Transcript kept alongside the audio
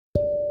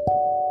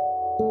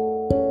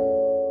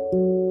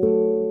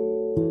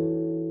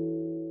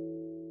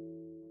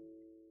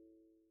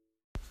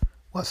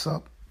What's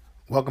up?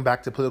 Welcome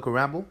back to Political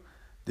Ramble.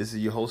 This is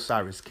your host,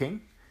 Siris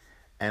King.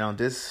 And on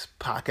this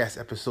podcast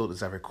episode,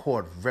 as I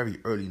record very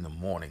early in the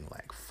morning,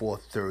 like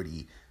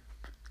 4:30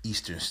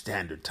 Eastern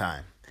Standard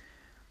Time.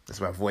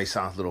 That's why my voice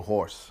sounds a little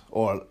hoarse,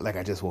 or like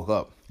I just woke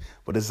up.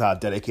 But this is how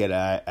dedicated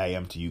I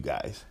am to you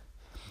guys.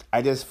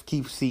 I just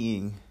keep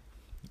seeing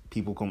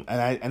people come,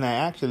 and I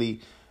actually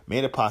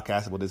made a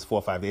podcast about this 4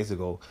 or 5 days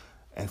ago.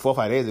 And 4 or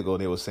 5 days ago,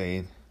 they were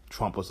saying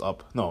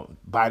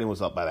Biden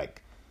was up by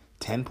like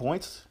 10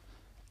 points.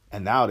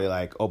 And now they're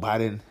like, oh,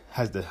 Biden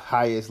has the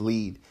highest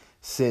lead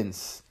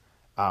since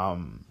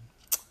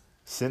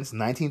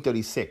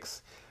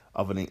 1936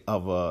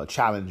 of a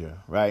challenger,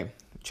 right?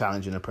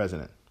 Challenging a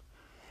president.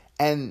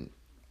 And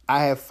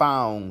I have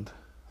found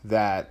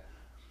that,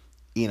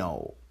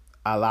 a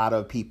lot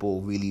of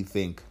people really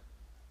think,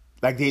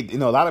 like a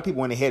lot of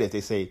people when they hear this, they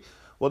say,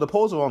 well, the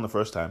polls were wrong the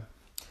first time.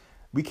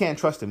 We can't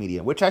trust the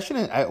media, which I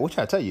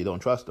tell you,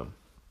 don't trust them.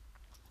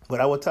 But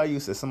I will tell you,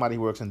 as somebody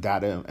who works in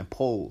data and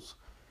polls,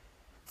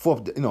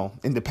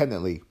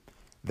 independently,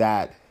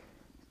 that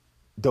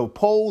the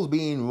polls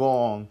being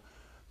wrong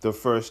the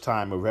first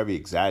time are very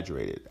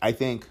exaggerated. I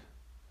think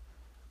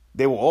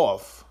they were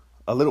off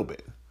a little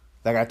bit.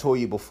 Like I told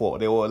you before,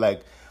 they were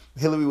like,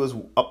 Hillary was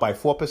up by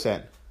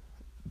 4%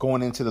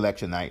 going into the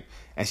election night,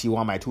 and she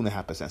won by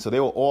 2.5%. So they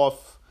were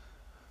off,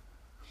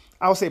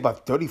 I would say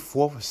about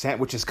 34%,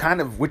 which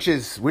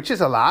is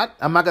a lot.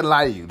 I'm not gonna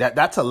lie to you.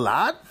 That's a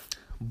lot.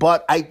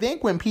 But I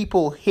think when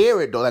people hear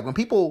it, though, like when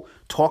people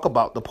talk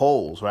about the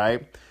polls,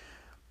 right,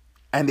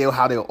 and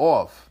how they're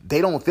off,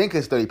 they don't think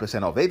it's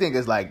 30% off. They think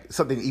it's like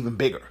something even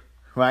bigger,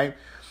 right?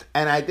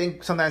 And I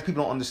think sometimes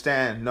people don't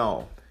understand,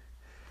 no.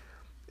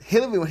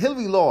 When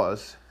Hillary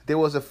lost, there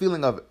was a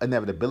feeling of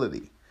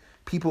inevitability.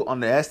 People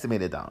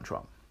underestimated Donald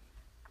Trump.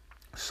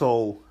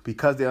 So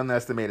because they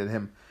underestimated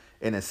him,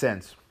 in a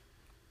sense,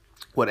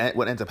 what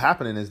ends up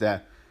happening is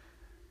that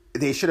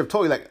they should have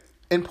told you, like,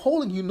 in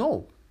polling,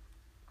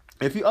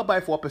 if you're up by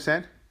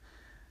 4%,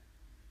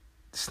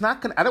 it's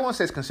not gonna. I don't want to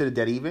say it's considered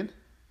dead even,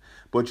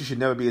 but you should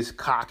never be as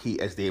cocky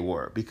as they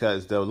were,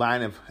 because the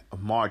line of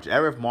margin,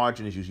 error of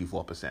margin, is usually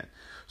 4%.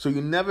 So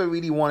you never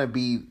really want to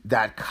be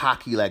that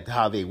cocky like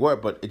how they were,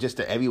 but it's just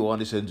that everyone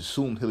just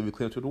assumed Hillary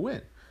Clinton would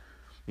win,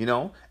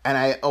 And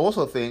I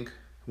also think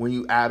when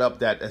you add up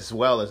that as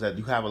well, is that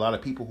you have a lot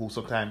of people who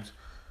sometimes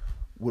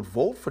would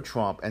vote for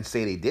Trump and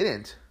say they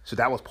didn't. So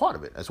that was part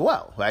of it as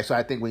well, right? So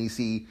I think when you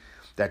see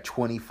that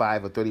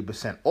 25 or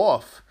 30%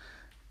 off,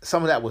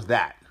 some of that was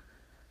that.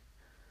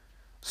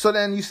 So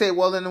then you say,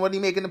 well, then what are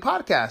you making the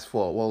podcast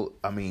for? Well,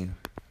 I mean,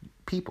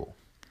 people.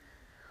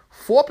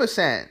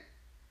 4%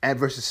 and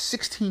versus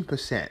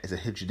 16% is a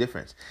huge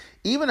difference.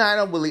 Even I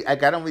don't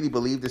really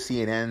believe the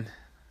CNN,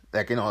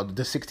 the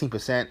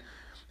 16%.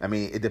 I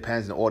mean, it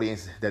depends on the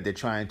audience that they're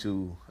trying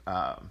to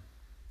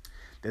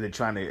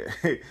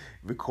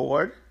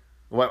record,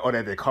 or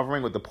that they're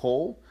covering with the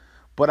poll.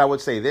 But I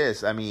would say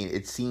this, I mean,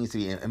 it seems to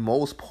be, in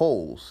most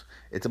polls,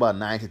 it's about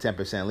 9 to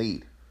 10%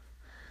 lead.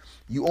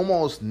 You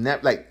almost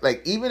never,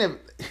 even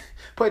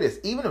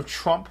if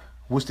Trump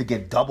was to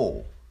get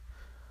double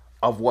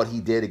of what he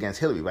did against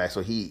Hillary, right?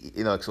 So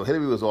so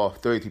Hillary was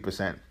off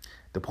 33%,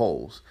 the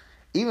polls.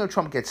 Even if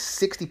Trump gets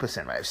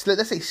 60%, right? So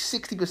let's say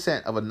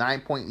 60% of a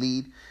 9-point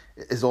lead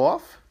is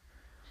off,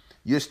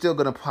 you're still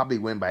going to probably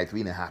win by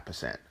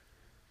 3.5%.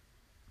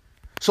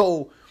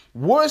 So,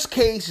 worst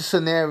case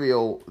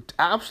scenario,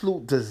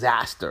 absolute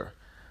disaster,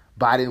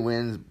 Biden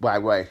wins by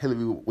what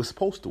Hillary was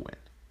supposed to win.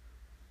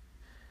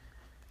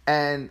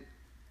 And,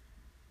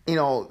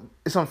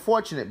 it's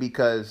unfortunate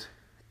because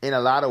in a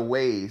lot of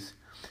ways,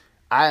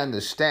 I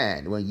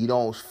understand when you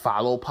don't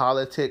follow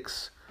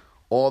politics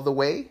all the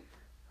way,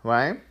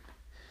 right?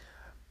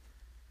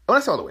 Well,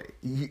 that's all the way.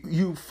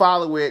 You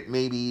follow it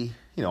maybe,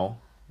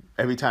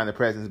 every time the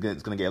president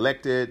is going to get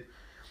elected.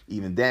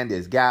 Even then,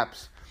 there's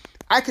gaps.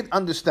 I can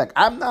understand.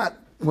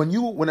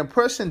 When a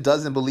person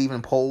doesn't believe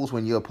in polls,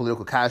 when you're a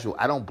political casual,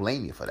 I don't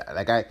blame you for that.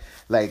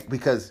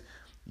 Because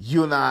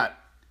you're not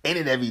in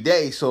it every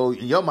day. So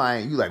in your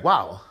mind, you're like,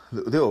 wow,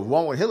 they were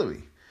wrong with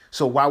Hillary.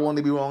 So why won't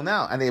they be wrong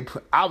now? And they're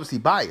obviously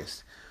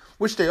biased,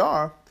 which they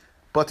are.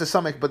 But at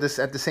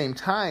the same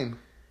time,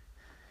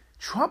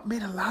 Trump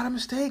made a lot of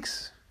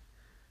mistakes.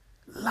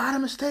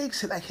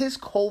 Like his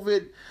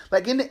COVID,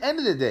 in the end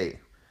of the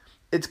day,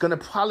 it's going to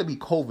probably be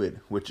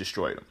COVID which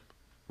destroyed him.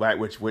 Right,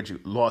 which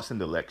lost in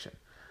the election.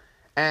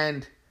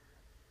 And,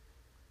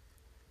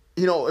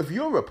 if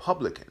you're a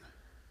Republican,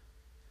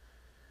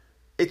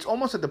 it's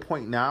almost at the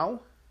point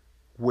now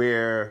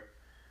where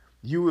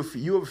you're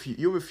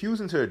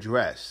refusing to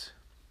address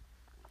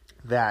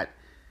that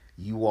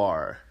you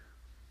are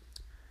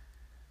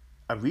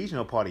a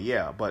regional party,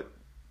 yeah, but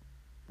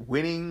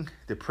winning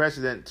the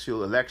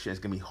presidential election is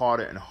going to be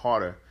harder and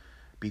harder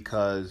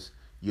because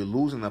you're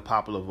losing the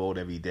popular vote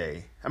every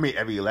day. I mean,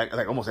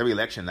 almost every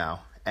election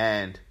now.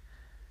 And,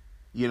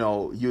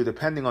 you're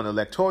depending on the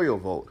electoral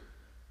vote.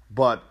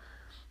 But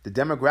the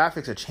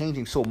demographics are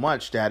changing so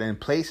much that in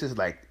places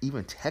like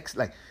even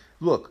Texas,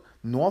 look,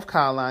 North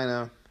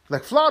Carolina,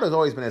 Florida's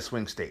always been a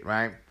swing state,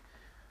 right?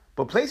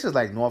 But places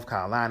like North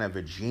Carolina,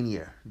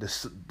 Virginia, the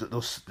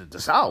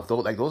South,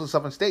 those are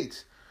southern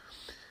states.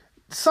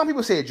 Some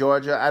people say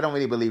Georgia. I don't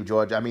really believe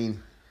Georgia. I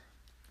mean,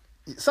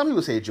 some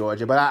people say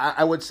Georgia, but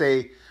I would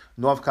say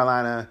North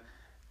Carolina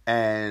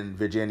and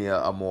Virginia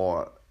are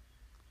more.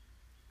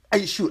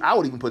 I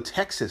would even put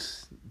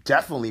Texas,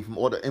 definitely, from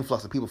all the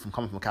influx of people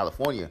coming from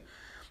California,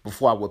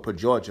 before I would put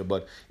Georgia.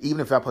 But even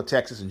if I put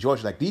Texas and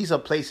Georgia, like, these are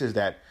places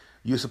that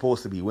you're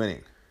supposed to be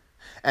winning.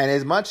 And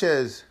as much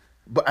as,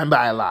 and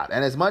by a lot,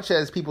 and as much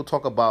as people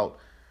talk about,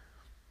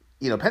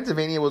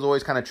 Pennsylvania was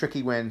always kind of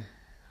tricky when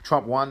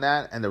Trump won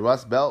that, and the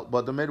Rust Belt,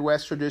 but the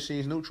Midwest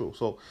traditionally is neutral.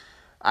 So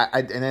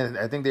I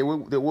think they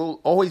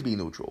will always be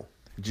neutral,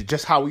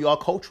 just how we are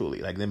culturally.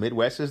 Like, the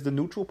Midwest is the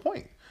neutral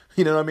point.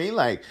 You know what I mean?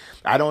 Like,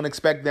 I don't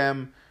expect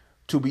them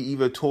to be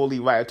either totally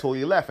right or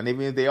totally left. And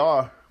even if they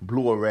are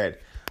blue or red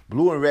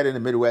in the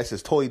Midwest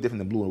is totally different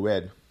than blue and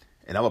red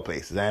in other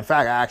places. And in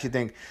fact, I actually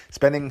think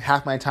spending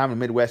half my time in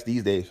the Midwest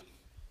these days,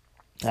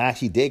 I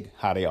actually dig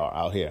how they are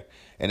out here,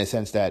 in the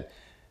sense that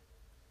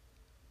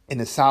in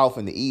the South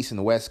and the East and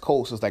the West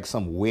Coast, it's like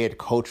some weird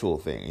cultural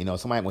thing.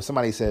 When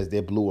somebody says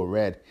they're blue or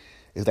red,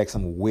 it's like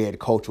some weird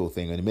cultural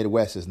thing. In the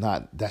Midwest,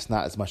 that's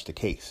not as much the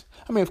case.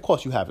 I mean, of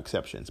course, you have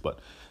exceptions, but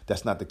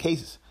that's not the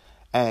case.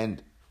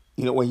 And,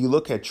 when you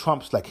look at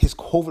Trump's, like, his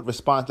COVID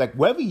response, like,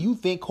 whether you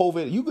think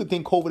you could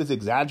think COVID is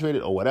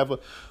exaggerated or whatever,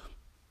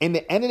 in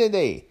the end of the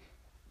day,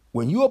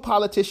 when you're a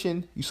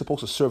politician, you're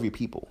supposed to serve your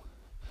people.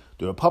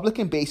 The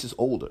Republican base is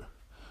older.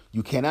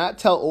 You cannot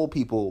tell old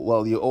people,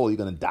 well, you're old, you're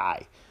going to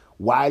die.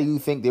 Why do you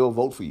think they will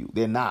vote for you?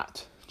 They're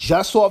not.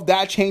 Just off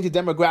that change of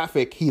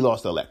demographic, he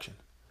lost the election.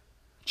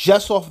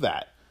 Just off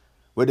that.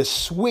 Where the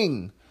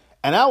swing,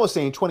 and I was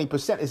saying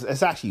 20%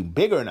 is actually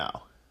bigger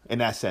now, in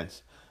that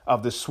sense,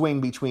 of the swing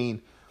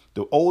between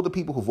the older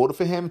people who voted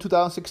for him in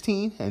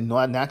 2016 and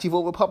not actually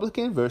vote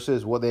Republican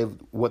versus what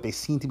they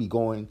seem to be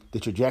going, the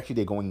trajectory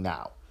they're going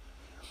now.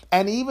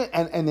 And even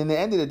and in the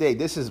end of the day,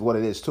 this is what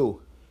it is too.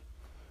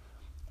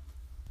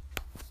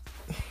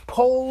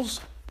 Polls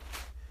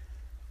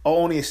are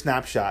only a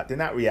snapshot. They're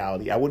not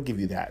reality. I would give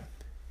you that.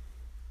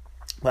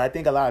 But I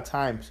think a lot of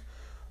times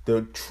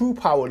the true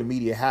power the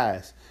media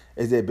has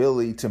is the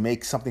ability to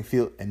make something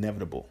feel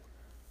inevitable.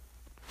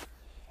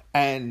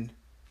 And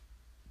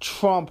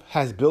Trump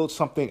has built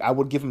something. I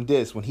would give him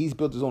this. When he's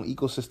built his own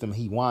ecosystem,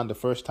 he won the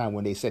first time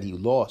when they said he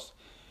lost.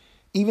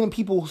 Even in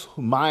people's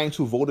minds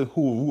who voted,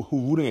 who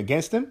rooting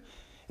against him,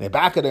 in the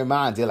back of their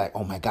minds, they're like,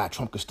 oh my God,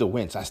 Trump could still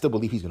win. So I still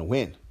believe he's going to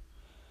win.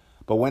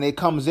 But when it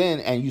comes in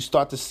and you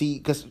start to see,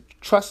 because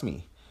trust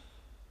me,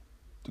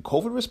 the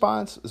COVID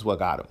response is what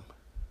got him.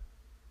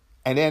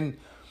 And then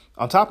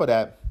on top of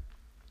that,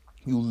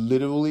 you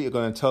literally are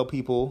going to tell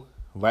people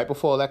right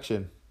before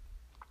election,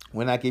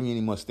 we're not giving you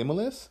any more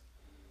stimulus.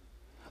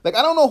 Like,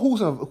 I don't know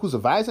who's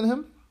advising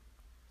him.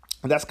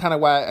 And that's kind of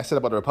why I said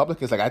about the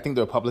Republicans. Like, I think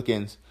the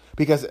Republicans,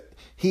 because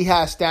he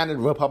has standard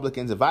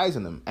Republicans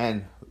advising him.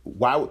 And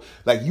why,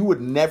 like, you would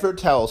never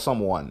tell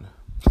someone,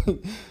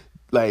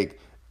 like,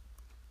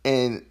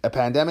 in a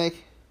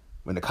pandemic,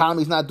 when the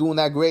economy's not doing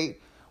that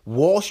great,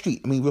 Wall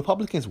Street,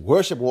 Republicans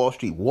worship Wall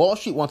Street. Wall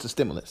Street wants a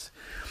stimulus.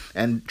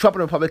 And Trump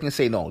and Republicans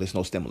say, no, there's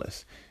no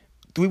stimulus.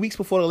 3 weeks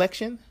before the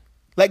election?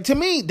 Like, to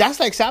me, that's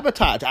like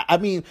sabotage. I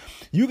mean,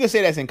 you can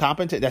say that's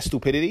incompetent, that's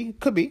stupidity.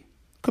 Could be.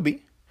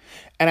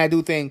 And I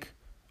do think,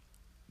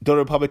 though the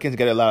Republicans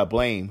get a lot of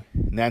blame,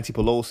 Nancy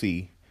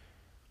Pelosi,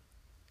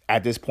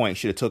 at this point,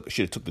 should have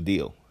took the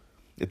deal.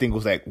 I think it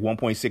was like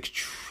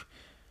 1.6.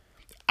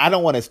 I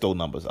don't want to throw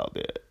numbers out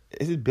there.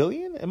 Is it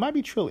billion? It might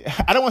be trillion.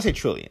 I don't want to say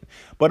trillion,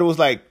 but it was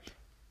like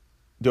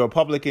the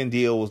Republican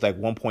deal was like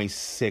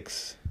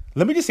 1.6.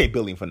 Let me just say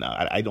billion for now.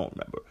 I don't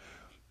remember.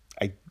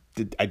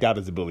 I doubt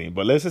it's a billion,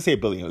 but let's just say a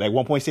billion, like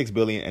 1.6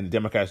 billion, and the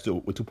Democrats do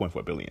with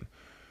 2.4 billion.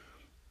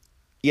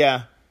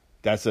 Yeah,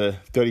 that's a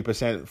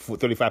 30%,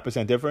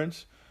 35%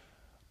 difference,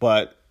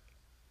 but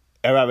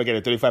I'd rather get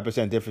a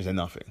 35% difference than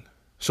nothing.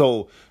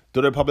 So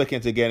the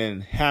Republicans are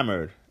getting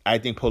hammered. I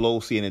think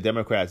Pelosi and the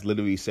Democrats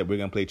literally said, we're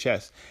going to play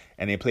chess,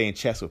 and they're playing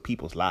chess with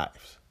people's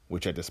lives,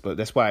 which I just,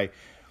 that's why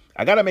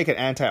I got to make an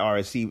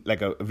anti-RNC,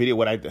 like a video,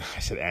 I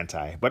said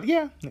anti, but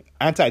yeah,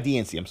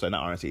 anti-DNC, I'm sorry,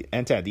 not RNC,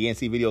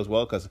 anti-DNC video as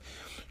well, because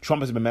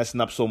Trump has been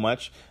messing up so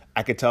much.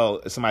 I could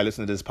tell somebody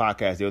listening to this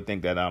podcast, they would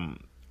think that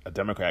I'm a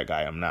Democrat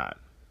guy. I'm not.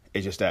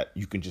 It's just that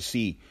you can just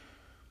see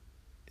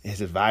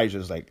his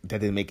advisors, like, that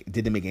didn't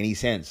make any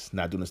sense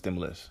not doing the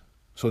stimulus.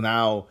 So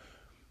now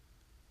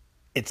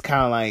it's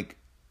kind of like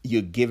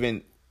you're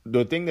giving,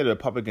 the thing that the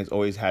Republicans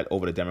always had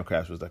over the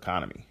Democrats was the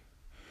economy.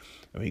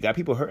 You got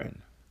people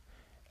hurting.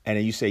 And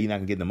then you say you're not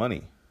going to get the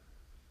money.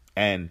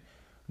 And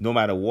no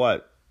matter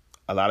what,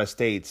 a lot of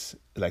states,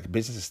 like,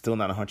 business is still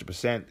not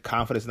 100%.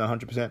 Confidence is not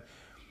 100%.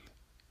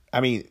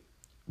 I mean,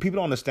 people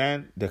don't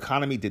understand the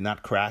economy did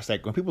not crash.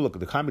 Like, when people look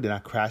at the economy did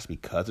not crash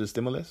because of the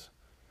stimulus.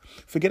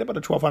 Forget about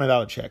the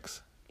 $1,200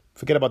 checks.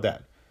 Forget about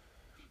that.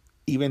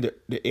 Even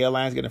the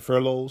airlines getting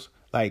furloughs.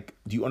 Like,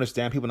 do you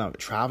understand people not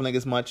traveling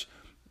as much?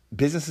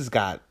 Businesses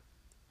got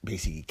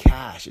basically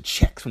cash,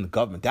 checks from the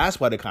government. That's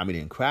why the economy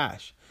didn't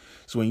crash.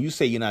 So when you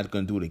say you're not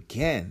going to do it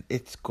again,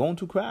 it's going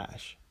to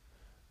crash.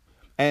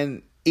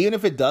 And even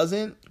if it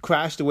doesn't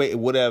crash the way it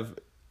would have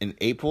in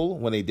April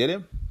when they did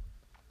it,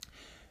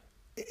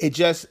 it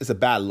just is a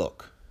bad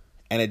look.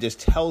 And it just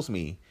tells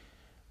me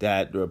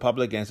that the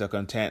Republicans are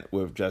content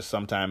with just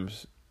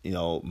sometimes,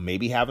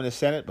 maybe having the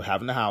Senate, but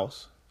having the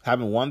House,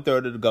 having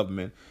 1/3 of the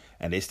government,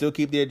 and they still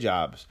keep their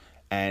jobs.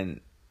 And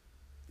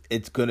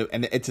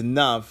it's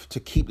enough to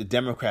keep the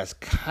Democrats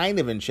kind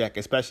of in check,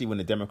 especially when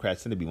the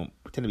Democrats tend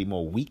to be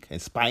more weak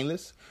and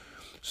spineless.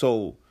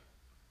 So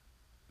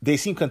they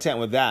seem content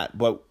with that,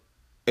 but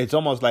it's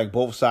almost like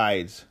both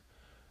sides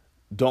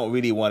don't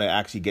really want to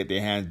actually get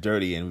their hands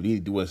dirty and really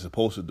do what it's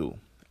supposed to do.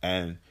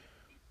 And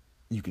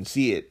you can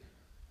see it.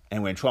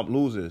 And when Trump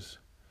loses,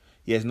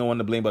 he has no one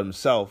to blame but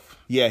himself.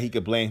 Yeah, he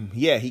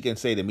can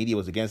say the media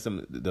was against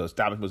him, the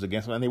establishment was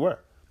against him, and they were.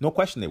 No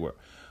question they were.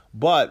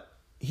 But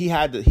he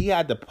had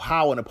the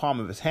power in the palm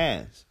of his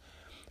hands.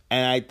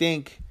 And I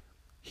think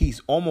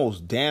he's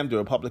almost damned the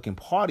Republican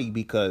Party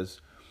because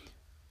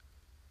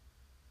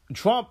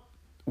Trump,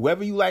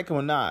 whether you like him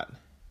or not,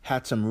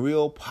 had some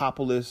real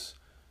populist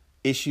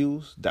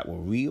issues that were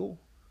real,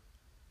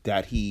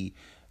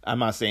 I'm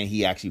not saying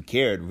he actually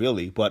cared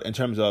really, but in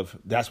terms of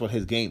that's what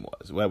his game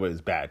was, whether it's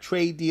bad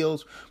trade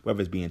deals, whether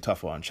it's being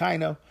tougher on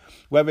China,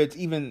 whether it's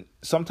even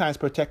sometimes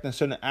protecting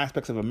certain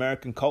aspects of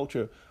American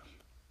culture,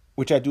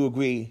 which I do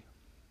agree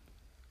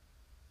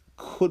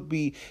could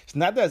be, it's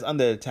not that it's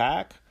under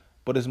attack,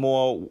 but it's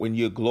more when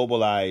you're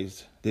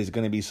globalized, there's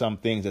going to be some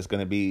things that's going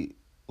to be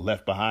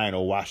left behind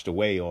or washed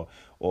away or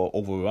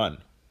overrun,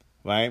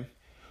 right?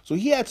 So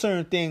he had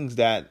certain things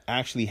that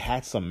actually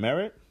had some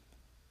merit,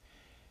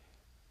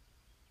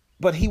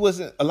 but he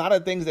wasn't, a lot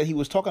of things that he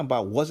was talking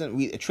about wasn't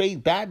really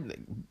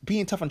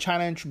being tough on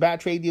China and bad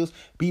trade deals,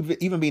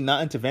 even being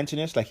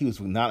non-interventionist, like he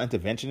was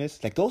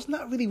non-interventionist, like those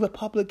not really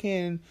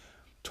Republican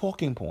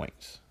talking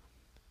points.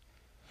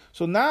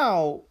 So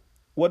now,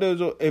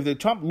 if the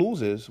Trump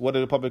loses, what do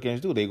the Republicans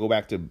do? They go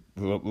back to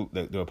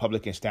the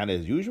Republican standard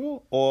as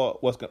usual, or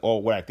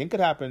what I think could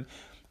happen?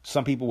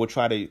 Some people will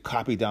try to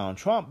copy down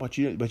Trump, but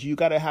you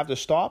got to have the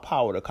star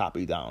power to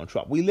copy down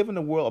Trump. We live in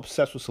a world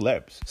obsessed with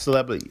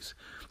celebrities.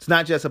 It's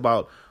not just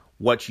about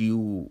what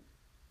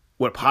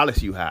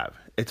policy you have.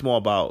 It's more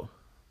about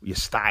your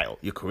style,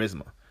 your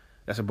charisma.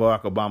 That's why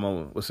Barack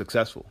Obama was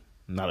successful.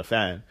 I'm not a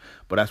fan,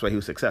 but that's why he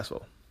was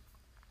successful.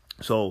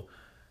 So,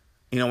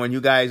 when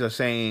you guys are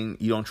saying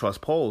you don't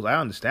trust polls, I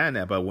understand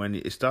that. But when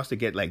it starts to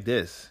get like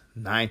this,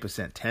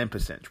 9%,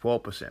 10%,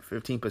 12%,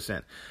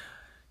 15%,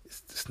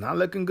 it's not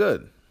looking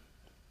good.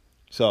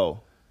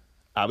 So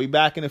I'll be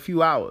back in a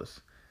few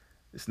hours.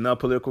 It's another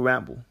political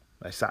ramble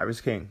by Siris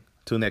King.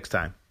 Till next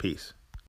time. Peace.